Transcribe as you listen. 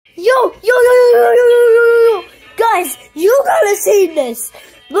Yo. Guys, you gotta see this.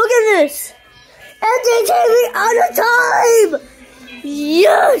 Look at this. FGTeeV out of time.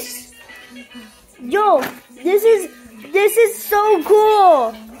 Yes. Yo, this is so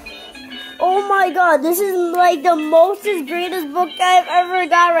cool. Oh my god, this is like the most greatest book I've ever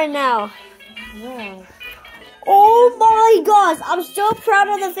got right now. Wow. Oh my gosh, I'm so proud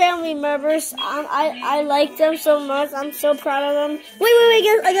of the family members. I like them so much. I'm so proud of them. Wait, I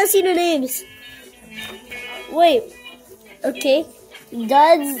gotta see the names. Wait. Okay. What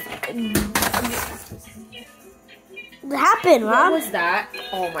happened, Mom? What was that?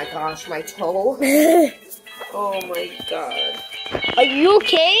 Oh my gosh, my toe. Oh my god. Are you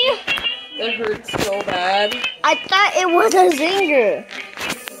okay? It hurts so bad. I thought it was a zinger.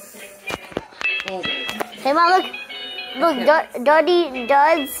 Oh my. Hey, Mom, look,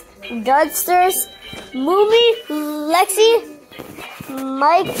 Dudsters, Moomy, Lexi,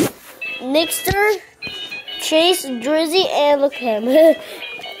 Mike, Nixter, Chase, Drizzy, and look at him,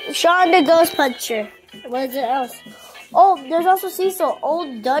 Sean the Ghost Puncher. What is it else? Oh, there's also Cecil,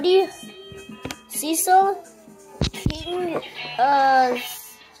 Old Duddy, Cecil, King,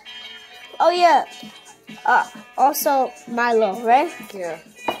 oh yeah, also Milo, right? Yeah.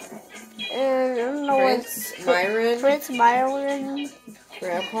 And I don't know Prince Myron,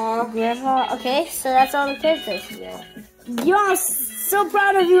 Grandpa. Okay, so that's all the characters. Yeah. Yo, I'm so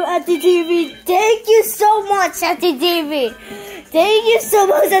proud of you, FGTeeV. Thank you so much, FGTeeV. Thank you so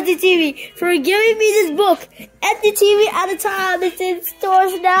much, FGTeeV, for giving me this book. FGTeeV out of time. It's in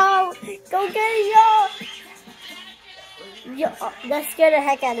stores now. Go get it, yo. Yo, that scared the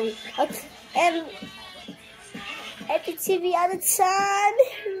heck out of me. Okay, and FGTeeV out of time.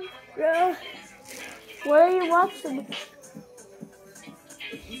 Bro, what are you watching?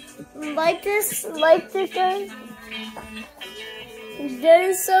 Like this guys. That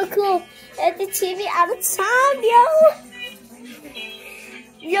is so cool. FGTeeV out of time,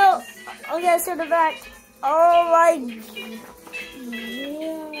 yo. Okay, so the back. Oh my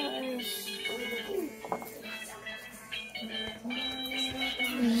gosh.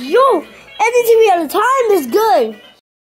 Yo, FGTeeV out of time is good.